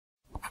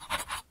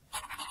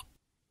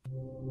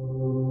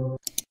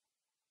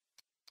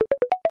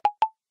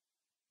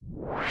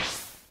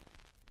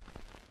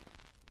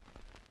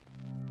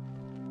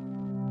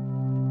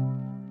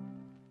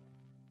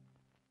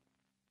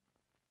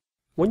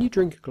When you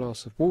drink a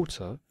glass of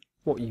water,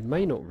 what you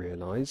may not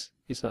realise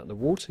is that the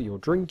water you're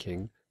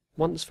drinking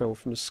once fell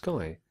from the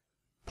sky,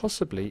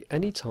 possibly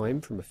any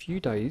time from a few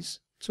days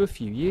to a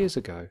few years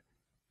ago,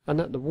 and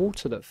that the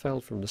water that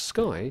fell from the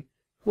sky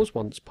was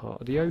once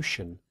part of the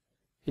ocean.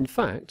 In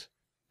fact,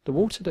 the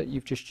water that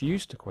you've just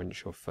used to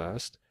quench your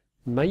thirst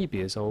may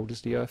be as old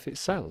as the Earth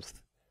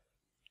itself.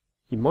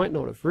 You might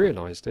not have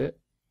realised it,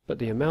 but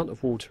the amount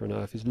of water on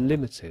Earth is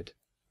limited.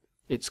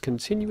 It's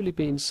continually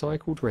being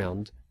cycled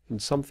round in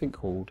something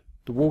called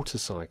the water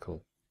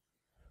cycle.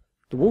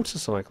 The water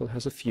cycle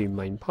has a few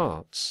main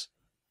parts.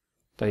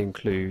 They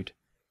include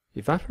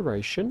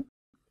evaporation,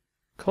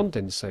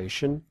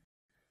 condensation,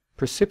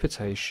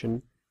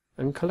 precipitation,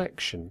 and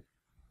collection.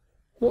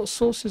 What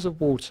sources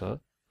of water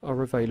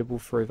are available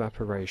for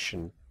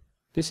evaporation?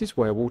 This is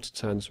where water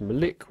turns from a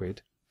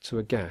liquid to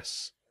a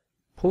gas.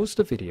 Pause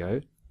the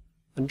video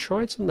and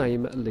try to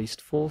name at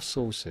least 4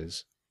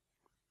 sources.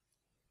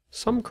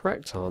 Some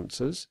correct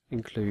answers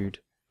include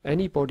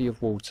any body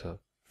of water,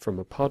 from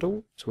a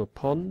puddle to a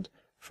pond,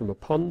 from a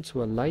pond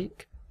to a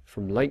lake,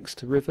 from lakes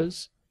to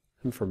rivers,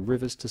 and from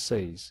rivers to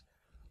seas.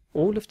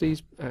 All of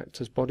these act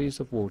as bodies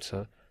of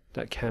water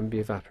that can be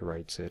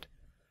evaporated.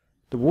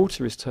 The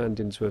water is turned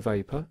into a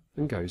vapour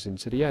and goes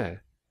into the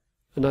air.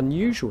 An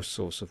unusual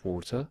source of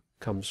water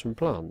comes from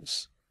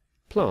plants.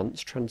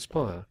 Plants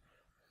transpire.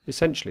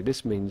 Essentially,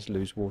 this means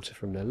lose water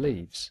from their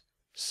leaves.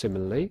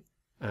 Similarly,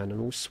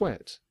 animals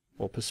sweat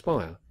or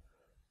perspire.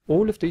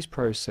 All of these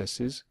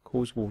processes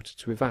cause water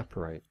to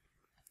evaporate.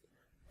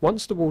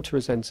 Once the water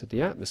has entered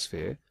the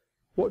atmosphere,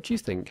 what do you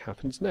think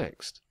happens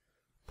next?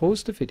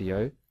 Pause the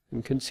video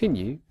and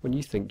continue when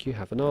you think you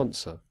have an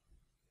answer.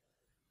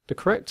 The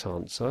correct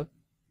answer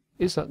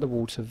is that the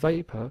water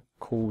vapour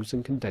cools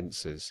and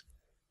condenses.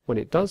 When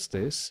it does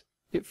this,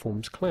 it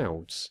forms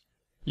clouds.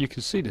 You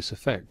can see this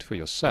effect for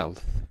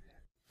yourself.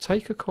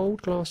 Take a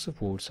cold glass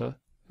of water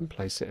and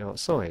place it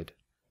outside.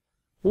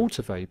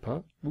 Water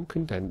vapour will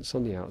condense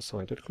on the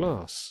outside of the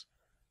glass.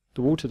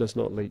 The water does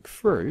not leak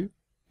through,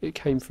 it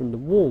came from the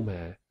warm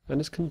air and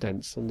is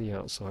condensed on the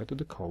outside of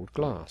the cold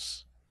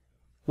glass.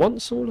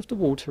 Once all of the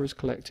water is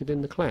collected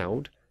in the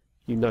cloud,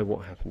 you know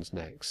what happens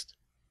next.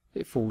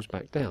 It falls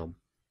back down.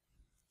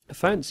 A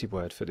fancy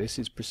word for this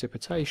is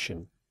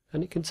precipitation,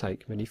 and it can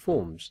take many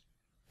forms.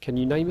 Can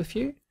you name a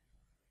few?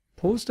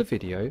 Pause the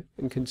video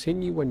and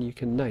continue when you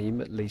can name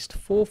at least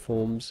 4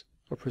 forms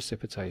of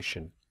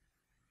precipitation.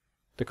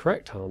 The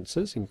correct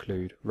answers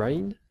include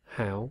rain,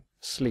 hail,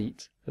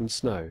 sleet, and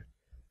snow.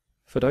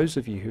 For those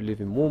of you who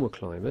live in warmer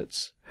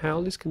climates,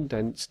 hail is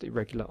condensed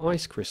irregular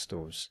ice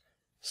crystals.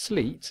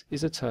 Sleet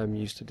is a term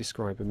used to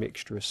describe a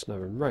mixture of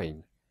snow and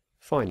rain.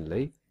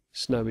 Finally,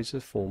 snow is a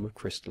form of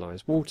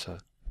crystallized water.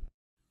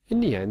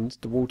 In the end,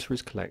 the water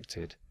is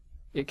collected.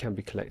 It can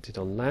be collected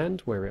on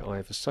land, where it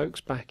either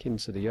soaks back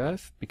into the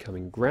earth,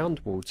 becoming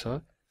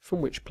groundwater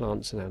from which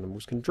plants and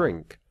animals can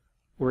drink,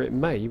 or it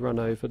may run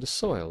over the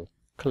soil,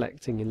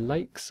 collecting in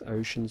lakes,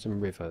 oceans and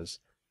rivers,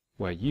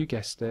 where, you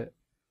guessed it,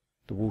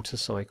 the water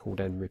cycle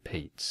then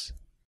repeats.